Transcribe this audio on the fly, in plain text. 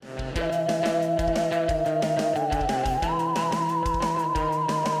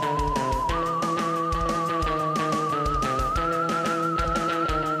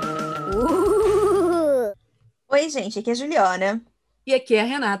Oi, gente, aqui é a Juliana. E aqui é a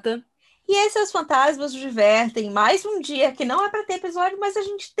Renata. E esses são os fantasmas nos divertem. Mais um dia que não é para ter episódio, mas a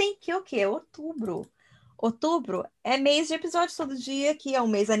gente tem que o quê? Outubro. Outubro é mês de episódios todo dia, que é um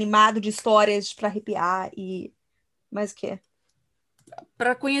mês animado de histórias para arrepiar e mais o quê?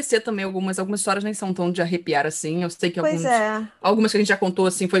 Para conhecer também algumas histórias nem são tão de arrepiar assim. Eu sei que Pois é. algumas que a gente já contou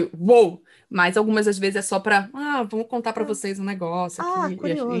assim foi uou, mas algumas às vezes é só para, vamos contar para vocês um negócio Ah, aqui e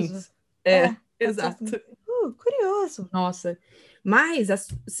curioso. afins. É, É, pode ser também. exato. Curioso. Nossa. Mas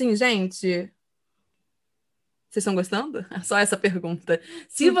assim, gente, vocês estão gostando? Só essa pergunta.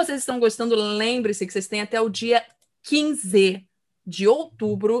 Se vocês estão gostando, lembre-se que vocês têm até o dia 15 de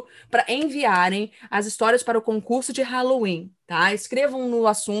outubro para enviarem as histórias para o concurso de Halloween, tá? Escrevam no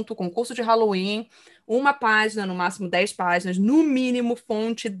assunto concurso de Halloween, uma página, no máximo 10 páginas, no mínimo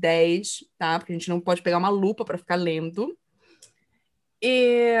fonte 10, tá? Porque a gente não pode pegar uma lupa para ficar lendo.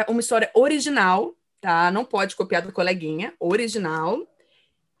 E uma história original, tá? Não pode copiar do coleguinha, original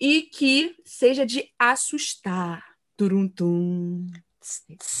e que seja de assustar. Turum-tum.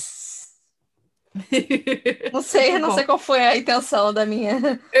 Não sei Bom, qual foi a intenção da minha.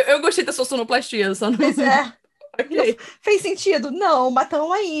 eu gostei da sua sonoplastia, só não. Pois é. Não Ok. fez sentido? Não, mas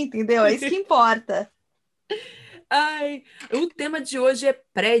tamo aí, entendeu? É isso que importa. Ai, o tema de hoje é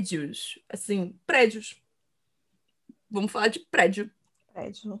prédios. Assim, prédios. Vamos falar de prédio.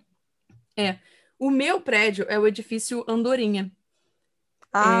 Prédio. É. O meu prédio é o edifício Andorinha.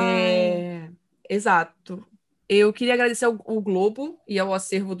 Ai. É. Exato. Eu queria agradecer ao Globo e ao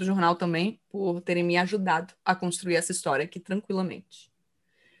acervo do jornal também por terem me ajudado a construir essa história aqui tranquilamente.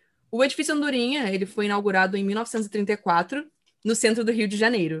 O edifício Andorinha, ele foi inaugurado em 1934, no centro do Rio de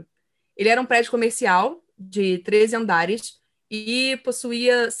Janeiro. Ele era um prédio comercial de 13 andares e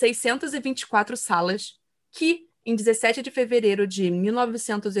possuía 624 salas, que, em 17 de fevereiro de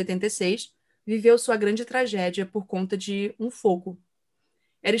 1986, viveu sua grande tragédia por conta de um fogo.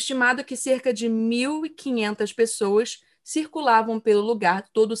 Era estimado que cerca de 1.500 pessoas circulavam pelo lugar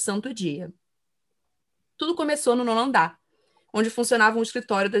todo santo dia. Tudo começou no nono andar, onde funcionava um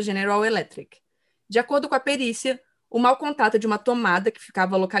escritório da General Electric. De acordo com a perícia, o mau contato de uma tomada que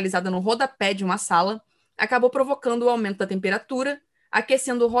ficava localizada no rodapé de uma sala acabou provocando o aumento da temperatura,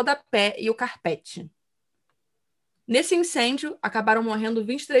 aquecendo o rodapé e o carpete. Nesse incêndio, acabaram morrendo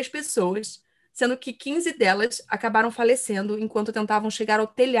 23 pessoas, sendo que 15 delas acabaram falecendo enquanto tentavam chegar ao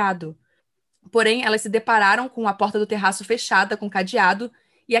telhado. Porém, elas se depararam com a porta do terraço fechada com cadeado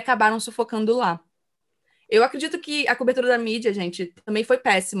e acabaram sufocando lá. Eu acredito que a cobertura da mídia, gente, também foi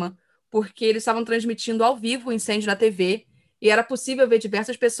péssima, porque eles estavam transmitindo ao vivo o incêndio na TV e era possível ver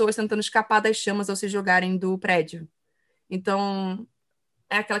diversas pessoas tentando escapar das chamas ao se jogarem do prédio. Então,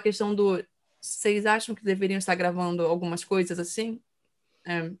 é aquela questão do. Vocês acham que deveriam estar gravando algumas coisas assim?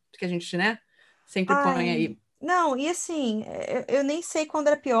 Que a gente, né, sempre põe Ai. aí. Não, e assim, eu nem sei quando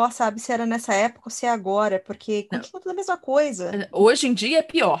era pior, sabe? Se era nessa época ou se é agora, porque Não, continua tudo a mesma coisa. hoje em dia é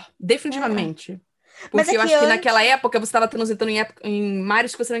pior, É. definitivamente. Mas é Porque eu que acho que naquela antes. época você estava transitando em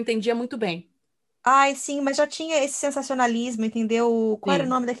mares que você não entendia muito bem. Ai, sim, mas já tinha esse sensacionalismo, entendeu? Qual era o Sim.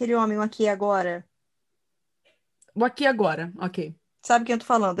 nome daquele homem aqui agora? O aqui e agora, ok. Sabe quem eu tô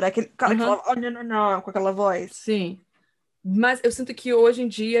falando? Era aquele cara que Aham, falava, oh, não, não, não, com aquela voz. sim. Mas eu sinto que hoje em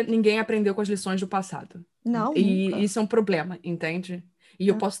dia ninguém aprendeu com as lições do passado. Não, E nunca. isso é um problema, entende? E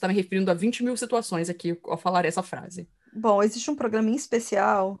eu É. posso estar me referindo a 20 mil situações aqui ao falar essa frase. Bom, existe um programa em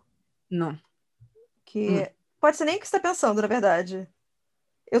especial Não. Hum, que pode ser nem o que você está pensando, na verdade.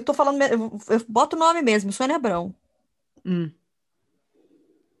 Eu tô falando, eu boto o nome mesmo, Sônia Abrão. hum,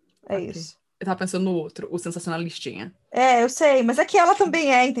 É ok. isso. Eu tava pensando no outro, o sensacionalistinha. É, eu sei, mas é que ela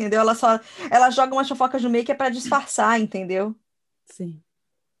também é, entendeu? Ela joga umas fofocas no meio que é pra disfarçar, entendeu? Sim.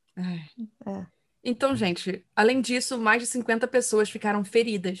 Ai. É. Então, gente, além disso, mais de 50 pessoas ficaram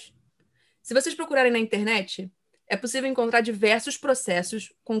feridas. Se vocês procurarem na internet, é possível encontrar diversos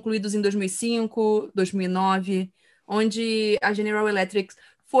processos concluídos em 2005, 2009, onde a General Electric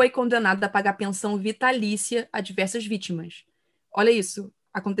foi condenada a pagar pensão vitalícia a diversas vítimas. Olha isso,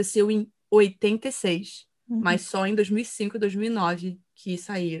 aconteceu em 86, Uhum. mas só em 2005 e 2009 que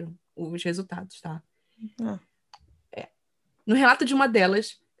saíram os resultados, tá? É. No relato de uma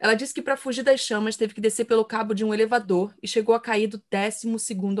delas, ela disse que para fugir das chamas teve que descer pelo cabo de um elevador e chegou a cair do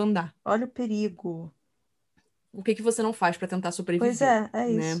 12º andar. Olha o perigo. O que que você não faz para tentar Pois sobreviver, é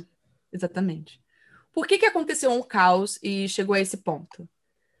isso. né? Exatamente. Por que que aconteceu um caos e chegou a esse ponto?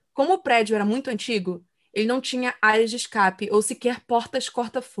 Como o prédio era muito antigo, ele não tinha áreas de escape ou sequer portas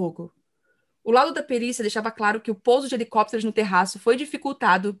corta-fogo. O laudo da perícia deixava claro que o pouso de helicópteros no terraço foi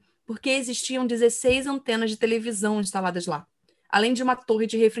dificultado porque existiam 16 antenas de televisão instaladas lá, além de uma torre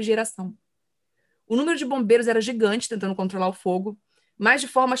de refrigeração. O número de bombeiros era gigante tentando controlar o fogo, mas de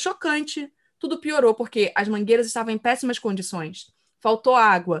forma chocante, tudo piorou porque as mangueiras estavam em péssimas condições. Faltou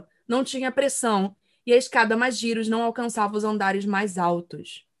água, não tinha pressão e a escada mais giros não alcançava os andares mais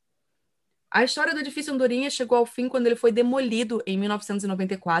altos. A história do edifício Andorinha chegou ao fim quando ele foi demolido em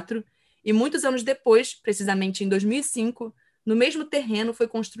 1994 e muitos anos depois, precisamente em 2005, no mesmo terreno foi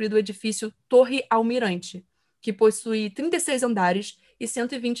construído o edifício Torre Almirante, que possui 36 andares e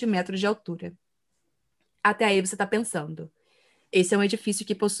 120 metros de altura. Até aí você está pensando, esse é um edifício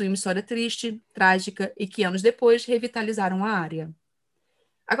que possui uma história triste, trágica e que anos depois revitalizaram a área.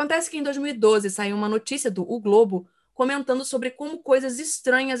 Acontece que em 2012 saiu uma notícia do O Globo comentando sobre como coisas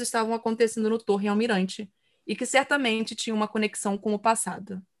estranhas estavam acontecendo no Torre Almirante e que certamente tinha uma conexão com o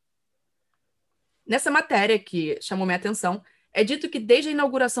passado. Nessa matéria, que chamou minha atenção, é dito que desde a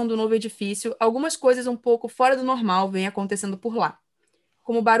inauguração do novo edifício, algumas coisas um pouco fora do normal vêm acontecendo por lá,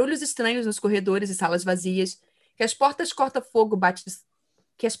 como barulhos estranhos nos corredores e salas vazias, que as portas corta-fogo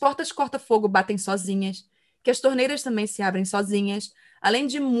batem sozinhas, que as torneiras também se abrem sozinhas, além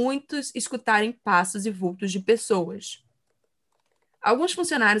de muitos escutarem passos e vultos de pessoas. Alguns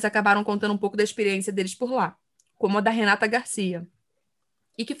funcionários acabaram contando um pouco da experiência deles por lá, como a da Renata Garcia,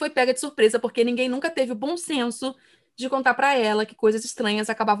 e que foi pega de surpresa porque ninguém nunca teve o bom senso de contar para ela que coisas estranhas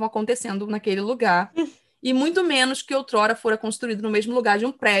acabavam acontecendo naquele lugar, e muito menos que outrora fora construído no mesmo lugar de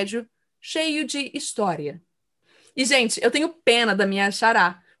um prédio cheio de história. E, gente, eu tenho pena da minha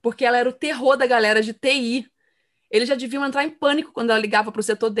xará, porque ela era o terror da galera de TI. Eles já deviam entrar em pânico quando ela ligava para o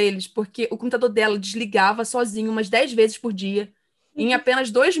setor deles, porque o computador dela desligava sozinho umas 10 vezes por dia. Em apenas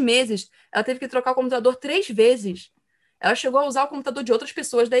 2 meses, ela teve que trocar o computador 3 vezes. Ela chegou a usar o computador de outras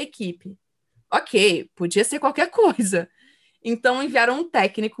pessoas da equipe. Ok, podia ser qualquer coisa. Então enviaram um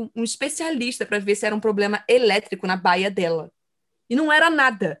técnico, um especialista, para ver se era um problema elétrico na baia dela. E não era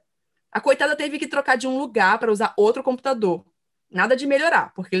nada. A coitada teve que trocar de um lugar para usar outro computador. Nada de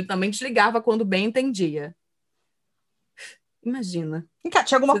melhorar, porque ele também desligava quando bem entendia. Imagina. Cara,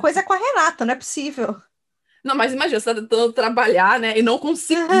 tinha alguma coisa com a Renata, não é possível. Não, mas imagina, você tá tentando trabalhar, né? E não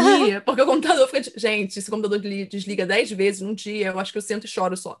conseguia. Porque o computador fica. Gente, esse computador desliga 10 vezes num dia. Eu acho que eu sento e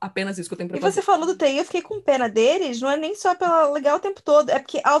choro só. Apenas isso que eu tenho pra E você fazer. falou do TI, eu fiquei com pena deles, não é nem só pela ligar o tempo todo, é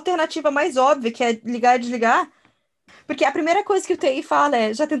porque a alternativa mais óbvia, que é ligar e desligar, porque a primeira coisa que o TI fala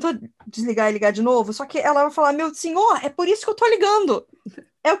é, já tentou desligar e ligar de novo? Só que ela vai falar, meu senhor, é por isso que eu tô ligando.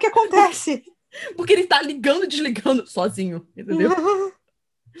 É o que acontece. Porque ele tá ligando e desligando sozinho, entendeu?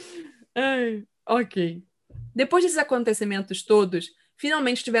 Ai, ok. Depois desses acontecimentos todos,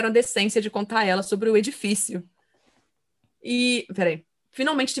 finalmente tiveram a decência de contar a ela sobre o edifício. E, peraí.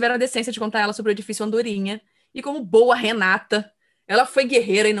 Finalmente tiveram a decência de contar a ela sobre o edifício Andorinha. E como boa Renata, ela foi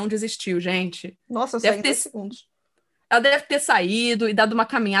guerreira e não desistiu, gente. Nossa, eu Deve saí em ter, 2 segundos. ela deve ter saído e dado uma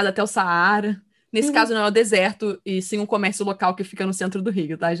caminhada até o Saara. Nesse caso, não é o deserto, e sim um comércio local que fica no centro do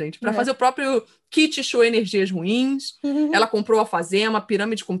Rio, tá, gente? Para É. fazer o próprio kit show energias ruins. Ela comprou alfazema,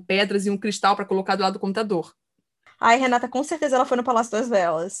 pirâmide com pedras e um cristal para colocar do lado do computador. Ai, Renata, com certeza ela foi no Palácio das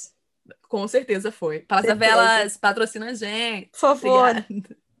Velas. Com certeza foi. Palácio das Certeza. Velas, patrocina a gente. Por favor.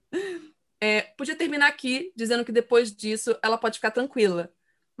 Obrigada. Podia terminar aqui dizendo que depois disso ela pode ficar tranquila.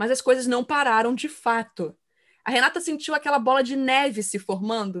 Mas as coisas não pararam de fato. A Renata sentiu aquela bola de neve se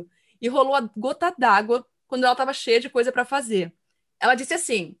formando e rolou a gota d'água quando ela estava cheia de coisa para fazer. Ela disse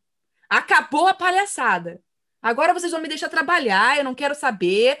assim: acabou a palhaçada. Agora vocês vão me deixar trabalhar, eu não quero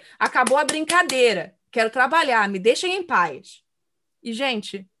saber. Acabou a brincadeira. Quero trabalhar, me deixem em paz. E,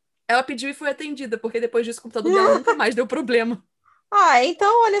 gente, ela pediu e foi atendida, porque depois disso o computador dela nunca mais deu problema. Ah,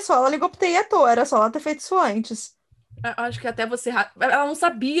 então, olha só, ela ligou pro TI à toa, era só ela ter feito isso antes. Eu acho que até você. Ela não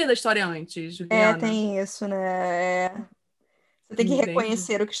sabia da história antes, É, Juliana. tem isso, né? Você tem que Entende?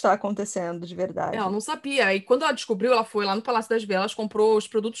 reconhecer o que está acontecendo de Ela verdade. não sabia. E quando ela descobriu, ela foi lá no Palácio das Velas, comprou os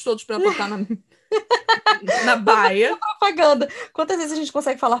produtos todos para botar na baia. Propaganda. Quantas vezes a gente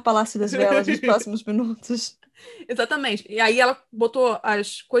consegue falar Palácio das Velas nos próximos minutos? Exatamente. E aí ela botou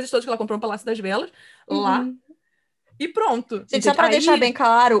as coisas todas que ela comprou no Palácio das Velas lá Uhum. e pronto. Gente, só Entende? para deixar bem Aí,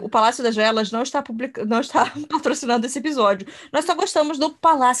 claro, o Palácio das Velas não está patrocinando esse episódio. Nós só gostamos do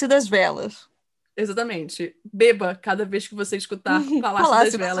Palácio das Velas. exatamente. Beba cada vez que você escutar Palácio das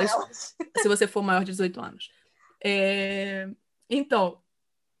Palácio das Velas, Velas. se você for maior de 18 anos. É, Então,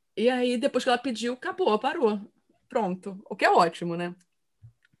 e aí depois que ela pediu, acabou, parou. Pronto. O que é ótimo, né?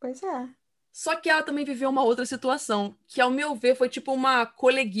 Pois é. Só que ela também viveu uma outra situação, que, ao meu ver, foi tipo uma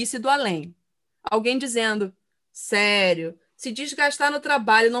coleguice do além. Alguém dizendo: sério, se desgastar no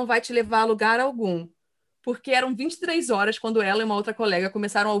trabalho não vai te levar a lugar algum. Porque eram 23 horas quando ela e uma outra colega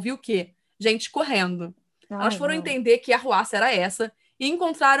começaram a ouvir o quê? Gente correndo. Elas Ai, foram não. entender que a arruaça era essa e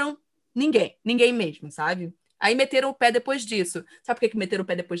encontraram Ninguém mesmo, sabe? Aí meteram o pé depois disso. Sabe por que meteram o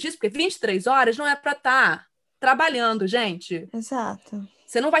pé depois disso? Porque 23 horas não é pra estar trabalhando, gente. Exato.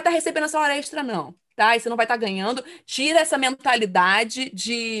 Você não vai estar recebendo essa hora extra, não. Tá? E você não vai estar ganhando. Tira essa mentalidade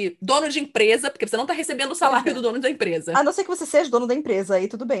de dono de empresa, porque você não está recebendo o Pois salário é. do dono da empresa. A não ser que você seja dono da empresa, aí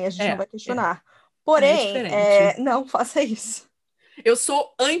tudo bem, a gente não vai É. questionar. Aí é Porém, diferente. não faça isso. Eu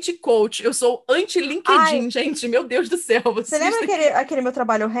sou anti-coach, eu sou Ai, anti-LinkedIn, gente. Meu Deus do céu, você vocês lembra têm aquele, que. aquele meu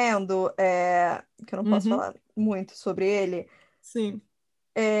trabalho horrendo, que eu não posso Uhum, falar muito sobre ele? sim.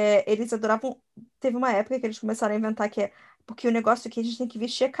 Eles adoravam. Teve uma época que eles começaram a inventar que é porque o negócio aqui a gente tem que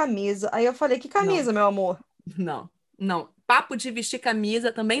vestir a camisa. Aí eu falei, que Não, camisa, meu amor? não, não. Papo de vestir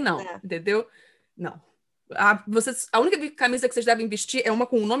camisa também não, É, entendeu? Não. A única camisa que vocês devem vestir é uma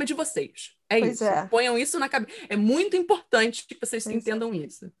com o nome de vocês. É pois isso. é, Ponham isso na cabeça. É muito importante que vocês pois é. entendam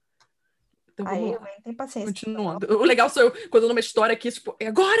isso. Então vamos Aí eu lá. nem tenho paciência pra isso, não. Continuando. O legal sou eu, quando eu dou uma história aqui, tipo,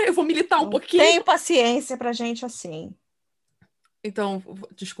 agora eu vou militar um Não pouquinho. tenho paciência pra gente assim. Então,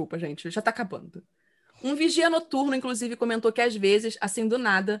 desculpa, gente, já tá acabando. Um vigia noturno, inclusive, comentou que às vezes, assim do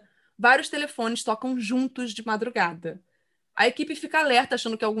nada, vários telefones tocam juntos de madrugada. A equipe fica alerta,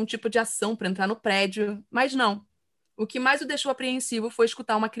 achando que é algum tipo de ação para entrar no prédio, mas não. O que mais o deixou apreensivo foi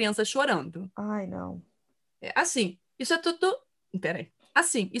escutar uma criança chorando. Ai, não. Assim, isso é tudo. Peraí.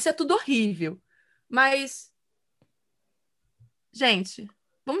 Assim, isso é tudo horrível. Mas, gente,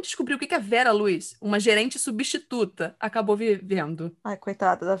 vamos descobrir o que a Vera Luz, uma gerente substituta, acabou vivendo. Ai,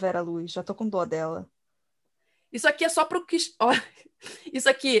 coitada da Vera Luz, já tô com dó dela. Isso aqui é só para que. Ó, isso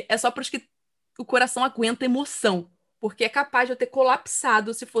aqui é só para os que o coração aguenta emoção. Porque é capaz de eu ter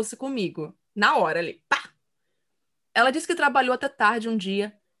colapsado se fosse comigo. Na hora ali. Pá! Ela disse que trabalhou até tarde um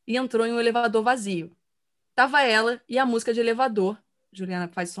dia e entrou em um elevador vazio. Tava ela e a música de elevador. Juliana,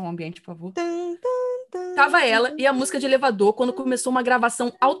 faz som ambiente, por favor. Tum, tum, tum, Tava ela tum, e a música de elevador quando começou uma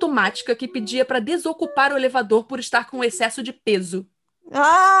gravação automática que pedia para desocupar o elevador por estar com excesso de peso.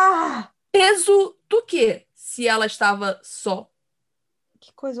 Ah! Peso do quê? Se ela estava só.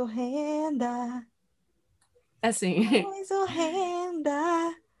 Que coisa horrenda! Assim, Coisa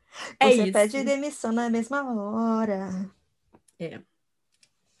horrenda! é Você pede isso. demissão na mesma hora. É.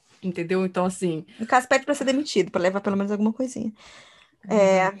 Entendeu? Então, assim. No caso, pede pra ser demitido, pra levar pelo menos alguma coisinha.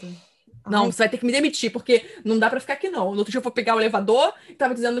 É. Exato. Não, Ai, você vai ter que me demitir, porque não dá pra ficar aqui, não. No outro dia eu fui pegar o elevador e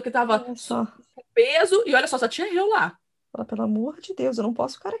tava dizendo que tava olha só. com peso, e olha só tinha eu lá. Fala, pelo amor de Deus, eu não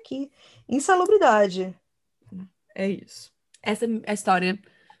posso ficar aqui. Insalubridade. É isso. Essa é a história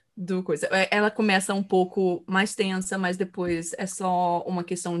do coisa. Ela começa um pouco mais tensa, mas depois é só uma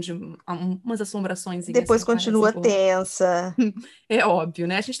questão de umas assombraçõezinhas que Depois aparecem continua por lá. tensa. É óbvio,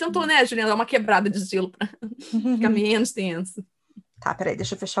 né? A gente tentou, né, Juliana, dar uma quebrada de estilo pra ficar menos tenso. Tá, peraí,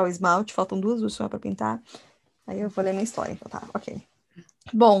 deixa eu fechar o esmalte. Faltam duas luzes só pra pintar. Aí eu vou ler minha história, então tá, ok.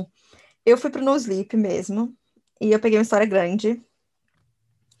 Bom, eu fui pro No Sleep mesmo. E eu peguei uma história grande, que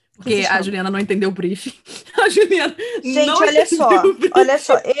se Porque a chama. Juliana não entendeu o briefing. A Juliana Gente, não entendeu o olha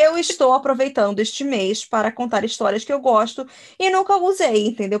só, briefing. eu estou aproveitando este mês para contar histórias que eu gosto e nunca usei,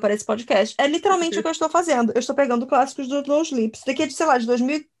 entendeu? Para esse podcast. É literalmente o que eu estou fazendo. Eu estou pegando clássicos do No Sleep. Isso daqui é de, sei lá, de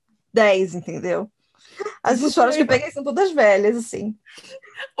 2010, entendeu? As Muito histórias que eu bem. peguei são todas velhas, assim.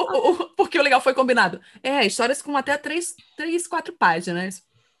 Porque o legal foi combinado. Histórias com até três, quatro páginas.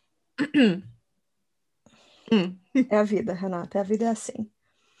 Hum. É a vida, Renata, a vida é assim.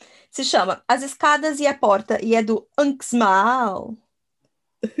 Se chama As Escadas e a Porta e é do Anxmal.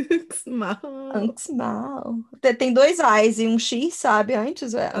 Mal. Anxmal. Tem dois A's e um X, sabe?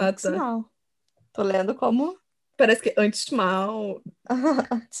 Antes é Ah, tá. Anxmal. Tô lendo como Parece que antes mal.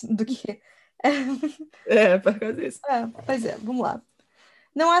 antes do que. Por causa disso. Pois é, vamos lá.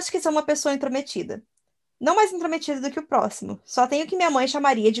 Não acho que sou uma pessoa intrometida. Não mais intrometida do que o próximo. Só tenho o que minha mãe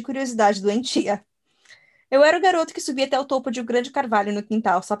chamaria de curiosidade doentia. Eu era o garoto que subia até o topo de um grande carvalho no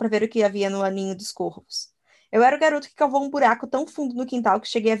quintal, só para ver o que havia no aninho dos corvos. Eu era o garoto que cavou um buraco tão fundo no quintal que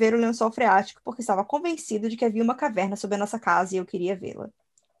cheguei a ver o lençol freático porque estava convencido de que havia uma caverna sob a nossa casa e eu queria vê-la.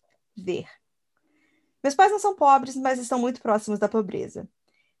 Ver. Meus pais não são pobres, mas estão muito próximos da pobreza.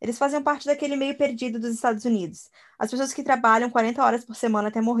 Eles faziam parte daquele meio perdido dos Estados Unidos. As pessoas que trabalham 40 horas por semana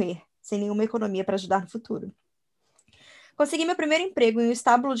até morrer, sem nenhuma economia para ajudar no futuro. Consegui meu primeiro emprego em um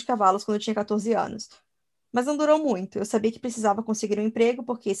estábulo de cavalos quando eu tinha 14 anos. Mas não durou muito. Eu sabia que precisava conseguir um emprego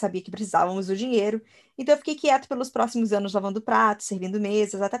porque sabia que precisávamos do dinheiro, então eu fiquei quieto pelos próximos anos lavando pratos, servindo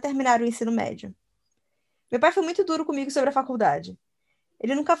mesas, até terminar o ensino médio. Meu pai foi muito duro comigo sobre a faculdade.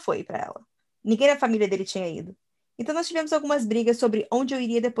 Ele nunca foi para ela. Ninguém na família dele tinha ido. Então nós tivemos algumas brigas sobre onde eu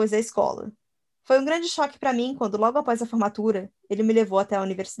iria depois da escola. Foi um grande choque para mim quando, logo após a formatura, ele me levou até a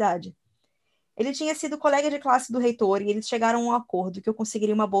universidade. Ele tinha sido colega de classe do reitor e eles chegaram a um acordo que eu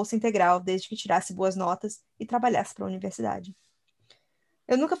conseguiria uma bolsa integral desde que tirasse boas notas e trabalhasse para a universidade.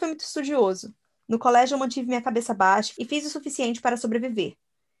 Eu nunca fui muito estudioso. No colégio eu mantive minha cabeça baixa e fiz o suficiente para sobreviver,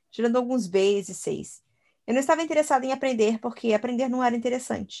 tirando alguns Bs e Cs. Eu não estava interessado em aprender porque aprender não era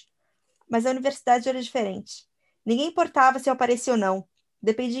interessante. Mas a universidade era diferente. Ninguém importava se eu aparecia ou não.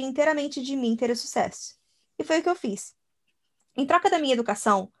 Dependia inteiramente de mim ter o sucesso. E foi o que eu fiz. Em troca da minha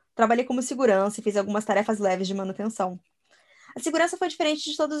educação, trabalhei como segurança e fiz algumas tarefas leves de manutenção. A segurança foi diferente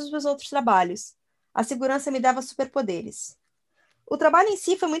de todos os meus outros trabalhos. A segurança me dava superpoderes. O trabalho em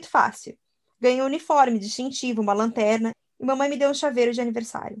si foi muito fácil. Ganhei um uniforme distintivo, uma lanterna, e mamãe me deu um chaveiro de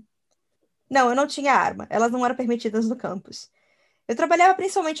aniversário. Não, eu não tinha arma. Elas não eram permitidas no campus. Eu trabalhava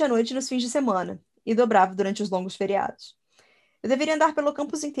principalmente à noite e nos fins de semana, e dobrava durante os longos feriados. Eu deveria andar pelo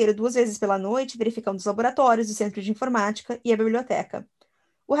campus inteiro 2 vezes pela noite, verificando os laboratórios, o centro de informática e a biblioteca.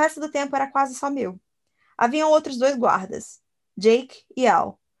 O resto do tempo era quase só meu. Haviam outros 2 guardas, Jake e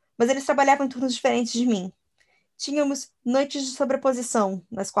Al, mas eles trabalhavam em turnos diferentes de mim. Tínhamos noites de sobreposição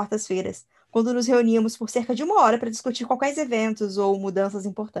nas quartas-feiras, quando nos reuníamos por cerca de 1 hora para discutir quaisquer eventos ou mudanças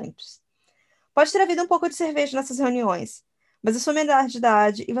importantes. Pode ter havido um pouco de cerveja nessas reuniões, mas eu sou menor de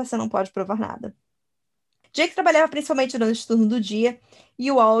idade e você não pode provar nada. Jake trabalhava principalmente durante o turno do dia e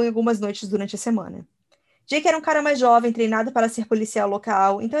o Al em algumas noites durante a semana. Jake era um cara mais jovem, treinado para ser policial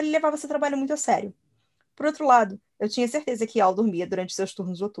local, então ele levava seu trabalho muito a sério. Por outro lado, eu tinha certeza que Al dormia durante seus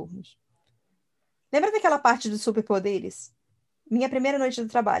turnos noturnos. Lembra daquela parte dos superpoderes? Minha primeira noite do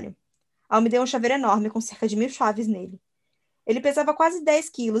trabalho. Al me deu um chaveiro enorme com cerca de 1.000 chaves nele. Ele pesava quase 10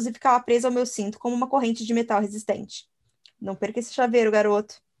 quilos e ficava preso ao meu cinto como uma corrente de metal resistente. Não perca esse chaveiro,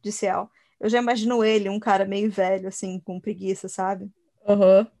 garoto, disse Al. Eu já imagino ele, um cara meio velho, assim, com preguiça, sabe?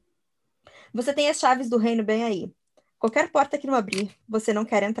 Aham. Você tem as chaves do reino bem aí. Qualquer porta que não abrir, você não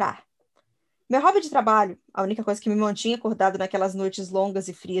quer entrar. Meu hobby de trabalho, a única coisa que me mantinha acordado naquelas noites longas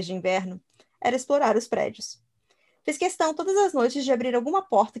e frias de inverno, era explorar os prédios. Fiz questão todas as noites de abrir alguma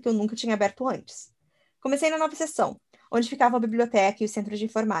porta que eu nunca tinha aberto antes. Comecei na nova seção, onde ficava a biblioteca e o centro de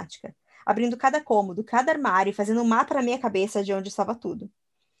informática, abrindo cada cômodo, cada armário e fazendo um mapa na minha cabeça de onde estava tudo.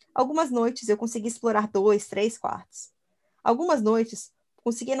 Algumas noites eu consegui explorar 2, 3 quartos. Algumas noites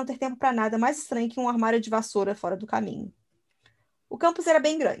conseguia não ter tempo para nada mais estranho que um armário de vassoura fora do caminho. O campus era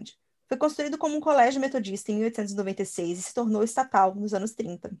bem grande. Foi construído como um colégio metodista em 1896 e se tornou estatal nos anos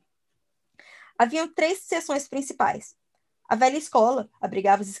 30. Haviam 3 seções principais. A velha escola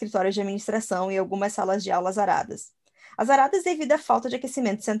abrigava os escritórios de administração e algumas salas de aulas aradas. As aradas devido à falta de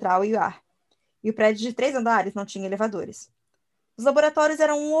aquecimento central e ar. E o prédio de 3 andares não tinha elevadores. Os laboratórios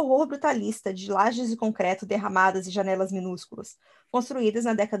eram um horror brutalista, de lajes de concreto derramadas e janelas minúsculas, construídas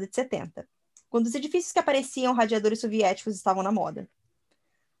na década de 70, quando os edifícios que apareciam radiadores soviéticos estavam na moda.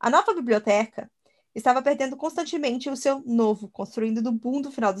 A nova biblioteca estava perdendo constantemente o seu novo, construído no boom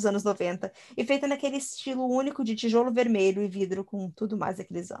do final dos anos 90 e feita naquele estilo único de tijolo vermelho e vidro com tudo mais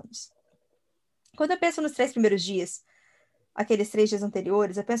daqueles anos. Quando eu penso nos 3 primeiros dias, aqueles 3 dias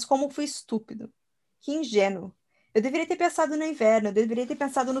anteriores, eu penso como fui estúpido. Que ingênuo. Eu deveria ter pensado no inverno, eu deveria ter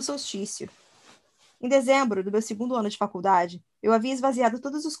pensado no solstício. Em dezembro do meu segundo ano de faculdade, eu havia esvaziado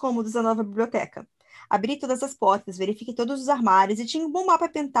todos os cômodos da nova biblioteca. Abri todas as portas, verifiquei todos os armários e tinha um bom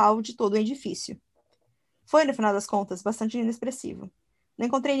mapa mental de todo o edifício. Foi, no final das contas, bastante inexpressivo. Não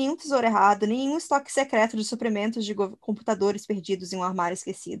encontrei nenhum tesouro errado, nenhum estoque secreto de suprimentos de computadores perdidos em um armário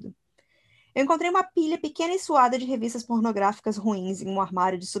esquecido. Eu encontrei uma pilha pequena e suada de revistas pornográficas ruins em um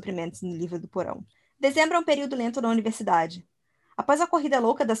armário de suprimentos no livro do porão. Dezembro é um período lento na universidade. Após a corrida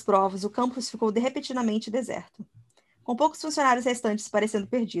louca das provas, o campus ficou repentinamente deserto, com poucos funcionários restantes parecendo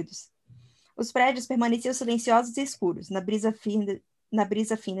perdidos. Os prédios permaneciam silenciosos e escuros, na brisa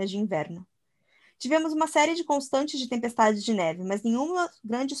fina de inverno. Tivemos uma série de constantes de tempestades de neve, mas nenhuma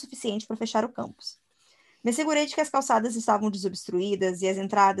grande o suficiente para fechar o campus. Me assegurei de que as calçadas estavam desobstruídas e as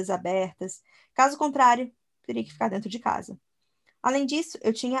entradas abertas. Caso contrário, teria que ficar dentro de casa. Além disso,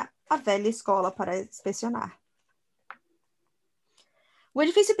 eu tinha a velha escola para inspecionar. O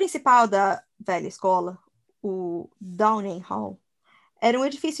edifício principal da velha escola, o Downing Hall, era um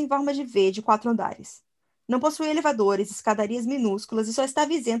edifício em forma de V de 4 andares. Não possuía elevadores, escadarias minúsculas e só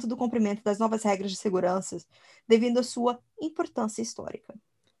estava isento do cumprimento das novas regras de segurança devido à sua importância histórica.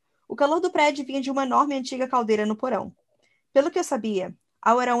 O calor do prédio vinha de uma enorme antiga caldeira no porão. Pelo que eu sabia,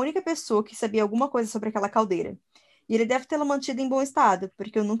 Al era a única pessoa que sabia alguma coisa sobre aquela caldeira, e ele deve tê-la mantido em bom estado,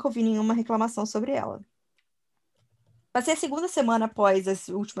 porque eu nunca ouvi nenhuma reclamação sobre ela. Passei a segunda semana após as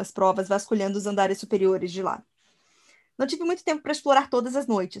últimas provas vasculhando os andares superiores de lá. Não tive muito tempo para explorar todas as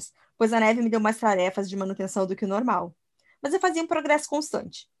noites, pois a neve me deu mais tarefas de manutenção do que o normal. Mas eu fazia um progresso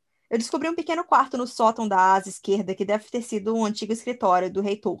constante. Eu descobri um pequeno quarto no sótão da asa esquerda que deve ter sido um antigo escritório do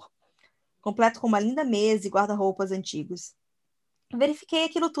reitor, completo com uma linda mesa e guarda-roupas antigos. Verifiquei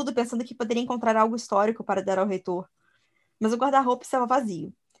aquilo tudo pensando que poderia encontrar algo histórico para dar ao reitor, mas o guarda-roupa estava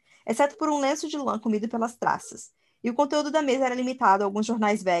vazio, exceto por um lenço de lã comido pelas traças, e o conteúdo da mesa era limitado a alguns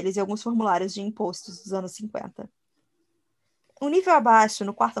jornais velhos e alguns formulários de impostos dos anos 50. Um nível abaixo,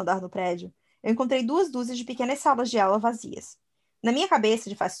 no quarto andar do prédio, eu encontrei 2 dúzias de pequenas salas de aula vazias. Na minha cabeça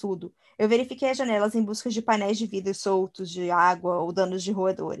de faz tudo, eu verifiquei as janelas em busca de painéis de vidro soltos de água ou danos de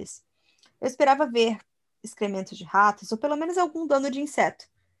roedores. Eu esperava ver excrementos de ratos ou pelo menos algum dano de inseto,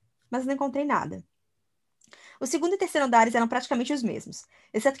 mas não encontrei nada. O segundo e terceiro andares eram praticamente os mesmos,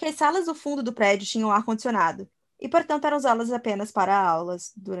 exceto que as salas do fundo do prédio tinham ar-condicionado, e portanto eram usadas apenas para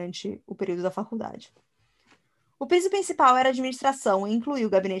aulas durante o período da faculdade. O piso principal era a administração e incluía o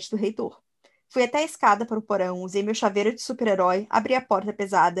gabinete do reitor. Fui até a escada para o porão, usei meu chaveiro de super-herói, abri a porta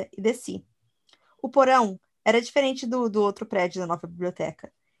pesada e desci. O porão era diferente do outro prédio da nova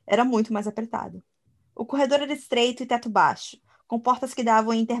biblioteca. Era muito mais apertado. O corredor era estreito e teto baixo, com portas que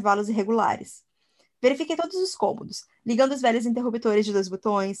davam em intervalos irregulares. Verifiquei todos os cômodos, ligando os velhos interruptores de 2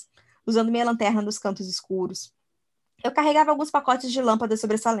 botões, usando minha lanterna nos cantos escuros. Eu carregava alguns pacotes de lâmpadas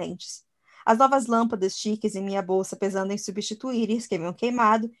sobressalentes. As novas lâmpadas chiques em minha bolsa pesando em substituir as que haviam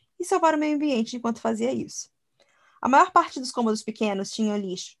queimado e salvar o meio ambiente enquanto fazia isso. A maior parte dos cômodos pequenos tinham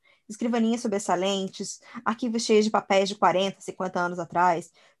lixo, escrivaninhas sobressalentes, arquivos cheios de papéis de 40, 50 anos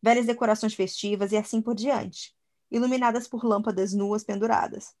atrás, velhas decorações festivas e assim por diante, iluminadas por lâmpadas nuas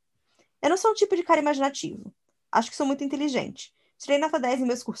penduradas. Eu não sou um tipo de cara imaginativo. Acho que sou muito inteligente. Tirei nota 10 em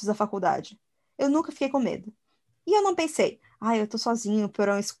meus cursos da faculdade. Eu nunca fiquei com medo. E eu não pensei, eu tô sozinho, o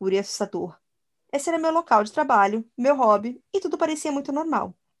porão escuro e assustador. Esse era meu local de trabalho, meu hobby, e tudo parecia muito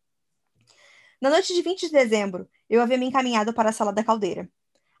normal. Na noite de 20 de dezembro, eu havia me encaminhado para a sala da caldeira.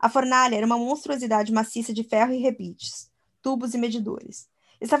 A fornalha era uma monstruosidade maciça de ferro e rebites, tubos e medidores.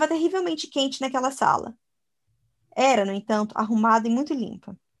 Estava terrivelmente quente naquela sala. Era, no entanto, arrumada e muito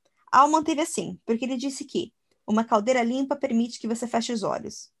limpa. Al manteve assim, porque ele disse que uma caldeira limpa permite que você feche os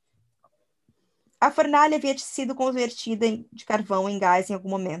olhos. A fornalha havia sido convertida de carvão em gás em algum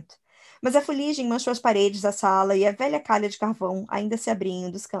momento, mas a fuligem manchou as paredes da sala e a velha calha de carvão ainda se abria em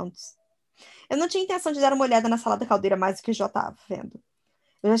um dos cantos. Eu não tinha intenção de dar uma olhada na sala da caldeira mais do que já estava vendo.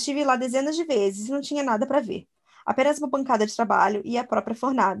 Eu já estive lá dezenas de vezes e não tinha nada para ver. Apenas uma bancada de trabalho e a própria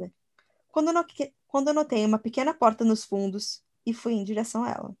fornada. Quando eu notei uma pequena porta nos fundos e fui em direção a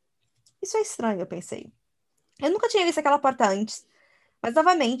ela. Isso é estranho, eu pensei. Eu nunca tinha visto aquela porta antes, mas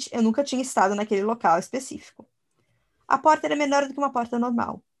novamente eu nunca tinha estado naquele local específico. A porta era menor do que uma porta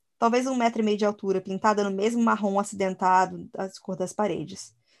normal. Talvez 1,5 metros de altura, pintada no mesmo marrom acidentado das cor das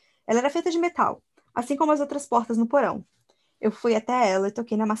paredes. Ela era feita de metal, assim como as outras portas no porão. Eu fui até ela e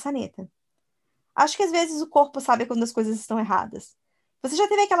toquei na maçaneta. Acho que às vezes o corpo sabe quando as coisas estão erradas. Você já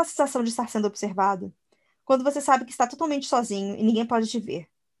teve aquela sensação de estar sendo observado? Quando você sabe que está totalmente sozinho e ninguém pode te ver,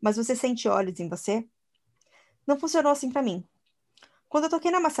 mas você sente olhos em você? Não funcionou assim para mim. Quando eu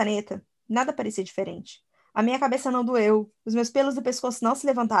toquei na maçaneta, nada parecia diferente. A minha cabeça não doeu, os meus pelos do pescoço não se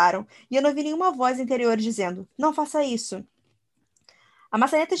levantaram, e eu não vi nenhuma voz interior dizendo: não faça isso. A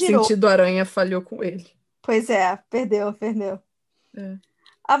maçaneta O girou. sentido aranha falhou com ele. Pois é, perdeu. É.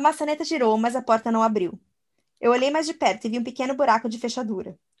 A maçaneta girou, mas a porta não abriu. Eu olhei mais de perto e vi um pequeno buraco de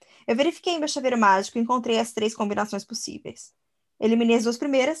fechadura. Eu verifiquei meu chaveiro mágico e encontrei as 3 combinações possíveis. Eliminei as 2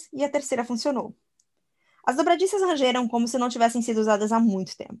 primeiras e a terceira funcionou. As dobradiças rangeram como se não tivessem sido usadas há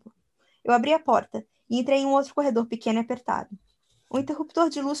muito tempo. Eu abri a porta e entrei em um outro corredor pequeno e apertado. O interruptor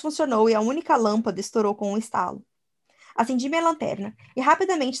de luz funcionou e a única lâmpada estourou com um estalo. Acendi minha lanterna e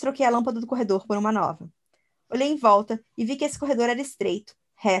rapidamente troquei a lâmpada do corredor por uma nova. Olhei em volta e vi que esse corredor era estreito,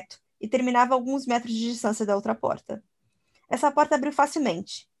 reto e terminava a alguns metros de distância da outra porta. Essa porta abriu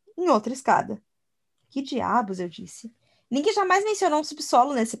facilmente, em outra escada. Que diabos, eu disse. Ninguém jamais mencionou um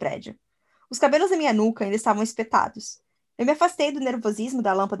subsolo nesse prédio. Os cabelos da minha nuca ainda estavam espetados. Eu me afastei do nervosismo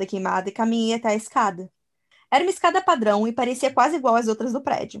da lâmpada queimada e caminhei até a escada. Era uma escada padrão e parecia quase igual às outras do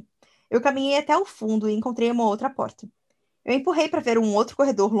prédio. Eu caminhei até o fundo e encontrei uma outra porta. Eu empurrei para ver um outro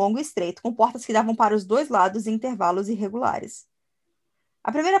corredor longo e estreito, com portas que davam para os dois lados em intervalos irregulares.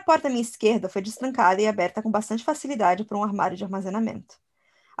 A primeira porta à minha esquerda foi destrancada e aberta com bastante facilidade por um armário de armazenamento.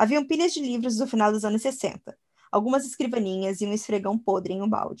 Haviam pilhas de livros do final dos anos 60, algumas escrivaninhas e um esfregão podre em um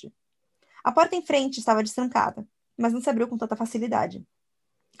balde. A porta em frente estava destrancada, mas não se abriu com tanta facilidade.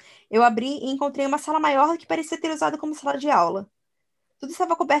 Eu abri e encontrei uma sala maior que parecia ter usado como sala de aula. Tudo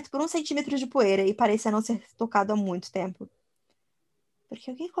estava coberto por 1 centímetro de poeira e parecia não ser tocado há muito tempo. Por que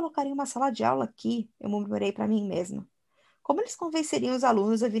alguém colocaria uma sala de aula aqui? Eu murmurei para mim mesma. Como eles convenceriam os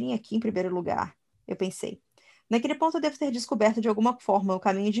alunos a virem aqui em primeiro lugar? Eu pensei. Naquele ponto eu devo ter descoberto de alguma forma o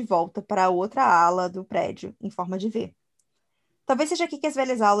caminho de volta para a outra ala do prédio, em forma de V. Talvez seja aqui que as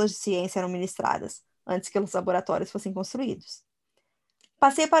velhas aulas de ciência eram ministradas, antes que os laboratórios fossem construídos.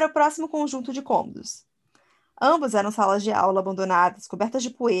 Passei para o próximo conjunto de cômodos. Ambos eram salas de aula abandonadas, cobertas de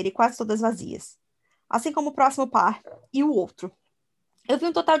poeira e quase todas vazias. Assim como o próximo par e o outro. Eu vi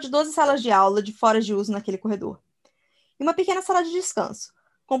um total de 12 salas de aula de fora de uso naquele corredor. E uma pequena sala de descanso,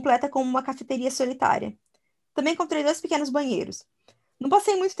 completa com uma cafeteria solitária. Também encontrei 2 pequenos banheiros. Não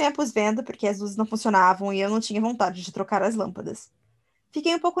passei muito tempo os vendo, porque as luzes não funcionavam e eu não tinha vontade de trocar as lâmpadas.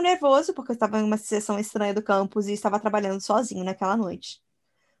 Fiquei um pouco nervoso, porque eu estava em uma sessão estranha do campus e estava trabalhando sozinho naquela noite.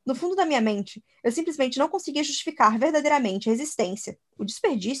 No fundo da minha mente, eu simplesmente não conseguia justificar verdadeiramente a existência, o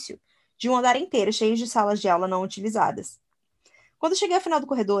desperdício, de um andar inteiro cheio de salas de aula não utilizadas. Quando cheguei ao final do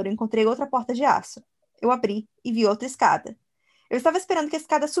corredor, eu encontrei outra porta de aço. Eu abri e vi outra escada. Eu estava esperando que a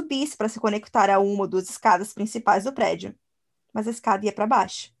escada subisse para se conectar a uma ou 2 escadas principais do prédio, mas a escada ia para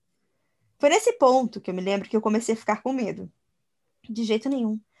baixo. Foi nesse ponto que eu me lembro que eu comecei a ficar com medo. De jeito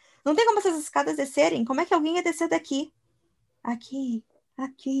nenhum. Não tem como essas escadas descerem? Como é que alguém ia descer daqui? Aqui,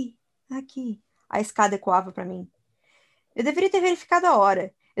 aqui, aqui. A escada ecoava para mim. Eu deveria ter verificado a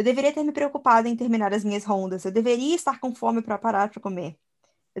hora. Eu deveria ter me preocupado em terminar as minhas rondas. Eu deveria estar com fome para parar para comer.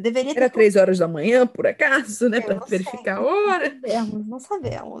 Eu deveria ter. Era 3 horas da manhã, por acaso, né? Eu Para não sei. verificar a Não hora. sabemos, não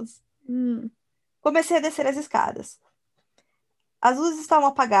sabemos. Hum. Comecei a descer as escadas. As luzes estavam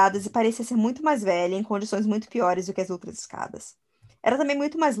apagadas e parecia ser muito mais velha, em condições muito piores do que as outras escadas. Era também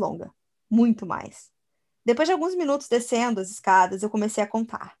muito mais longa. Muito mais. Depois de alguns minutos descendo as escadas, eu comecei a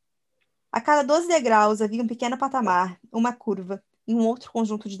contar. A cada 12 degraus havia um pequeno patamar, uma curva e um outro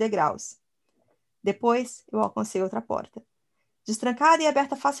conjunto de degraus. Depois, eu alcancei outra porta. Destrancada e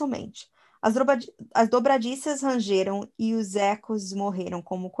aberta facilmente. As dobradiças rangeram e os ecos morreram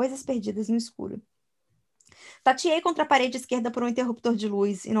como coisas perdidas no escuro. Tateei contra a parede esquerda por um interruptor de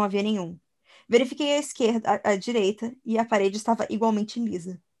luz e não havia nenhum. Verifiquei a esquerda, a direita, e a parede estava igualmente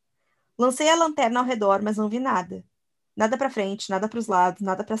lisa. Lancei a lanterna ao redor, mas não vi nada. Nada para frente, nada para os lados,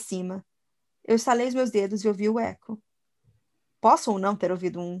 nada para cima. Eu estalei os meus dedos e ouvi o eco. Posso ou não ter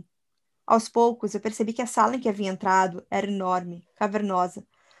ouvido um. Aos poucos, eu percebi que a sala em que havia entrado era enorme, cavernosa,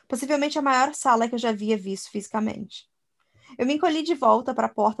 possivelmente a maior sala que eu já havia visto fisicamente. Eu me encolhi de volta para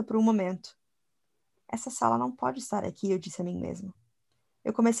a porta por um momento. Essa sala não pode estar aqui, eu disse a mim mesma.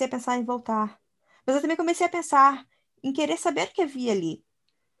 Eu comecei a pensar em voltar, mas eu também comecei a pensar em querer saber o que havia ali.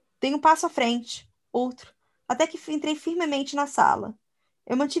 Dei um passo à frente, outro, até que entrei firmemente na sala.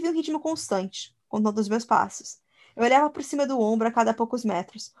 Eu mantive um ritmo constante, contando os meus passos. Eu olhava por cima do ombro a cada poucos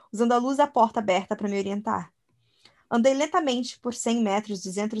metros, usando a luz da porta aberta para me orientar. Andei lentamente por 100 metros,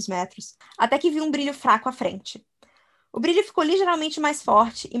 200 metros, até que vi um brilho fraco à frente. O brilho ficou ligeiramente mais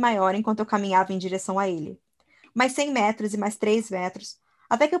forte e maior enquanto eu caminhava em direção a ele. Mais 100 metros e mais 3 metros,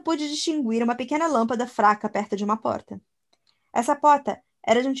 até que eu pude distinguir uma pequena lâmpada fraca perto de uma porta. Essa porta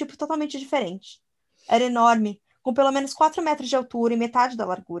era de um tipo totalmente diferente. Era enorme, com pelo menos 4 metros de altura e metade da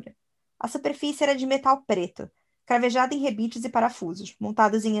largura. A superfície era de metal preto, cravejada em rebites e parafusos,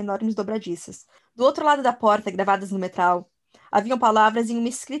 montados em enormes dobradiças. Do outro lado da porta, gravadas no metal, haviam palavras em uma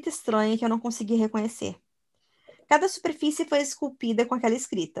escrita estranha que eu não conseguia reconhecer. Cada superfície foi esculpida com aquela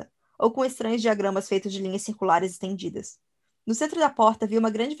escrita, ou com estranhos diagramas feitos de linhas circulares estendidas. No centro da porta havia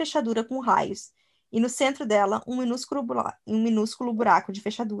uma grande fechadura com raios, e no centro dela um minúsculo buraco de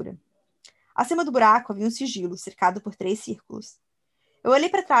fechadura. Acima do buraco havia um sigilo, cercado por 3 círculos. Eu olhei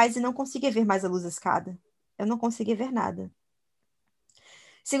para trás e não conseguia ver mais a luz da escada. Eu não conseguia ver nada.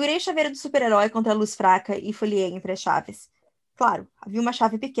 Segurei o chaveiro do super-herói contra a luz fraca e folheei entre as chaves. Claro, havia uma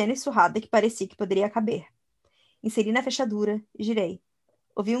chave pequena e surrada que parecia que poderia caber. Inseri na fechadura e girei.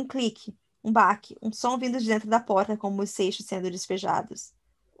 Ouvi um clique, um baque, um som vindo de dentro da porta como os seixos sendo despejados.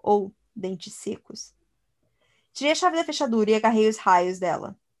 Ou dentes secos. Tirei a chave da fechadura e agarrei os raios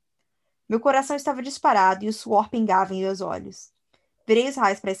dela. Meu coração estava disparado e o suor pingava em meus olhos. Virei os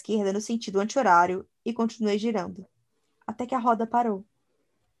raios para a esquerda no sentido anti-horário e continuei girando. Até que a roda parou.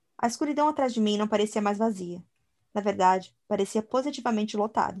 A escuridão atrás de mim não parecia mais vazia. Na verdade, parecia positivamente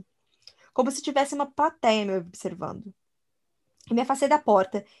lotada. Como se tivesse uma plateia me observando. Eu me afastei da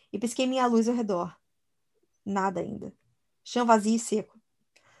porta e pisquei minha luz ao redor. Nada ainda. Chão vazio e seco.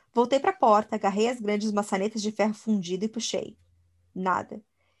 Voltei para a porta, agarrei as grandes maçanetas de ferro fundido e puxei. Nada.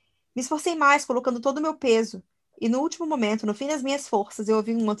 Me esforcei mais, colocando todo o meu peso, e no último momento, no fim das minhas forças, eu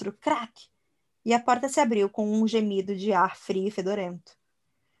ouvi um outro crack, e a porta se abriu com um gemido de ar frio e fedorento.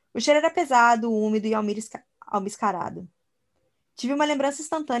 O cheiro era pesado, úmido e almiscarado. Tive uma lembrança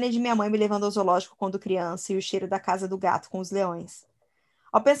instantânea de minha mãe me levando ao zoológico quando criança e o cheiro da casa do gato com os leões.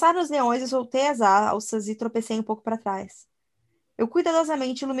 Ao pensar nos leões, eu soltei as alças e tropecei um pouco para trás. Eu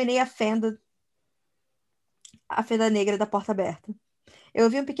cuidadosamente iluminei a fenda negra da porta aberta. Eu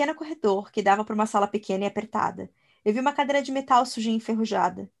vi um pequeno corredor que dava para uma sala pequena e apertada. Eu vi uma cadeira de metal suja e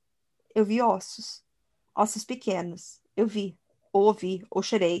enferrujada. Eu vi ossos. Ossos pequenos. Eu vi, ou ouvi, ou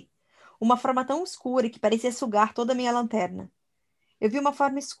cheirei. Uma forma tão escura que parecia sugar toda a minha lanterna. Eu vi uma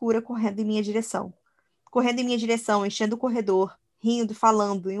forma escura correndo em minha direção. Correndo em minha direção, enchendo o corredor, rindo,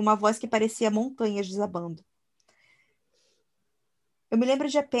 falando, em uma voz que parecia montanhas desabando. Eu me lembro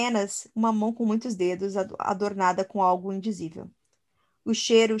de apenas uma mão com muitos dedos, adornada com algo indizível. O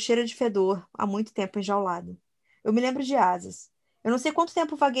cheiro de fedor, há muito tempo enjaulado. Eu me lembro de asas. Eu não sei quanto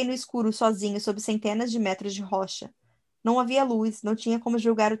tempo vaguei no escuro, sozinho, sob centenas de metros de rocha. Não havia luz, não tinha como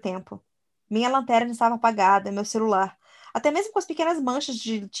julgar o tempo. Minha lanterna estava apagada, meu celular. Até mesmo com as pequenas manchas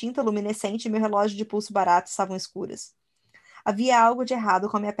de tinta luminescente e meu relógio de pulso barato estavam escuras. Havia algo de errado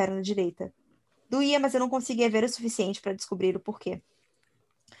com a minha perna direita. Doía, mas eu não conseguia ver o suficiente para descobrir o porquê.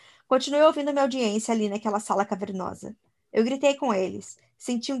 Continuei ouvindo minha audiência ali naquela sala cavernosa. Eu gritei com eles.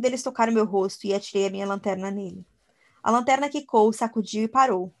 Senti um deles tocar o meu rosto e atirei a minha lanterna nele. A lanterna quicou, sacudiu e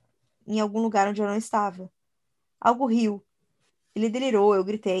parou, em algum lugar onde eu não estava. Algo riu. Ele delirou, eu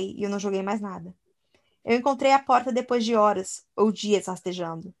gritei, e eu não joguei mais nada. Eu encontrei a porta depois de horas, ou dias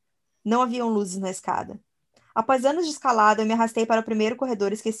rastejando. Não haviam luzes na escada. Após anos de escalada, eu me arrastei para o primeiro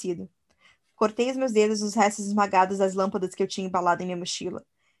corredor esquecido. Cortei os meus dedos nos restos esmagados das lâmpadas que eu tinha embalado em minha mochila.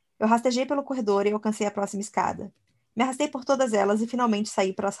 Eu rastejei pelo corredor e alcancei a próxima escada. Me arrastei por todas elas e finalmente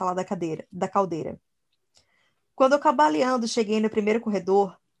saí para a sala da caldeira. Quando eu cambaleando cheguei no primeiro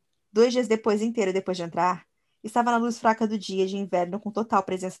corredor, 2 dias depois inteiro depois de entrar, estava na luz fraca do dia de inverno com total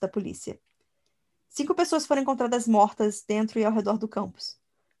presença da polícia. 5 pessoas foram encontradas mortas dentro e ao redor do campus.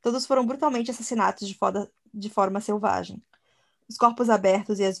 Todos foram brutalmente assassinados de forma selvagem. Os corpos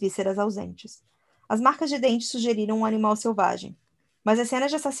abertos e as vísceras ausentes. As marcas de dentes sugeriram um animal selvagem, mas as cenas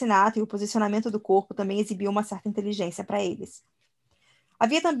de assassinato e o posicionamento do corpo também exibiam uma certa inteligência para eles.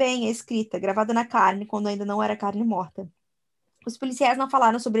 Havia também a escrita, gravada na carne quando ainda não era carne morta. Os policiais não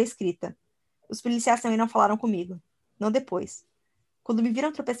falaram sobre a escrita. Os policiais também não falaram comigo. Não depois. Quando me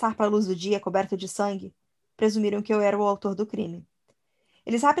viram tropeçar para a luz do dia, coberto de sangue, presumiram que eu era o autor do crime.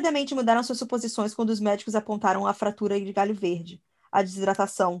 Eles rapidamente mudaram suas suposições quando os médicos apontaram a fratura de galho verde, a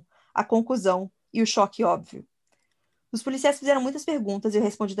desidratação, a concussão e o choque óbvio. Os policiais fizeram muitas perguntas e eu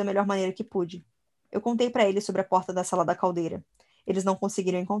respondi da melhor maneira que pude. Eu contei para eles sobre a porta da sala da caldeira. Eles não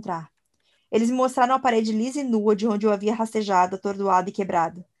conseguiram encontrar. Eles me mostraram a parede lisa e nua de onde eu havia rastejado, atordoada e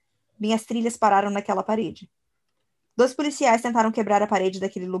quebrada. Minhas trilhas pararam naquela parede. 2 policiais tentaram quebrar a parede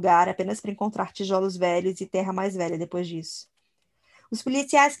daquele lugar apenas para encontrar tijolos velhos e terra mais velha depois disso. Os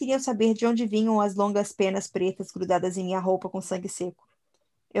policiais queriam saber de onde vinham as longas penas pretas grudadas em minha roupa com sangue seco.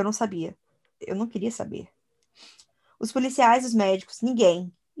 Eu não sabia. Eu não queria saber. Os policiais, os médicos,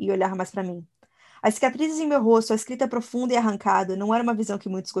 ninguém ia olhar mais para mim. As cicatrizes em meu rosto, a escrita profunda e arrancada, não era uma visão que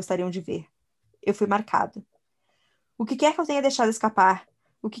muitos gostariam de ver. Eu fui marcado. O que quer que eu tenha deixado escapar,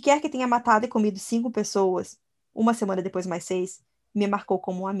 o que quer que tenha matado e comido 5 pessoas, uma semana depois mais 6, me marcou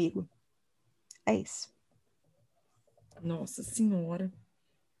como um amigo. É isso. Nossa senhora.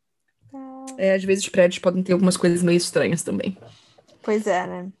 Ah, Às vezes os prédios podem ter algumas coisas meio estranhas também. pois é,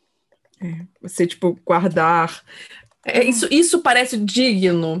 né? Você, tipo, guardar. Isso parece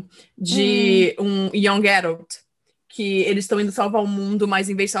digno Hum. de um Young Adult, que eles estão indo salvar o mundo, mas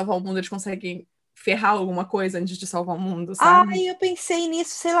em vez de salvar o mundo, eles conseguem ferrar alguma coisa antes de salvar o mundo, sabe? Eu pensei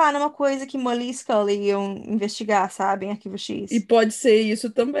nisso, sei lá, numa coisa que Mully e Scully iam investigar, sabe, em Arquivo E X. pode ser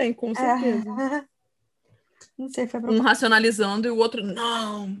isso também, com É, certeza. não sei, foi Um propósito. racionalizando e o outro,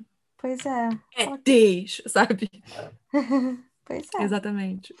 não, Pois é. é Ok. Deus, sabe? Pois é.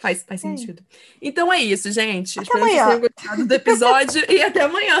 Exatamente. Faz E aí? sentido. Então é isso, gente. Até Espero que vocês tenham amanhã. gostado do episódio e até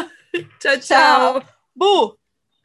amanhã. Tchau, Tchau. tchau. Bu!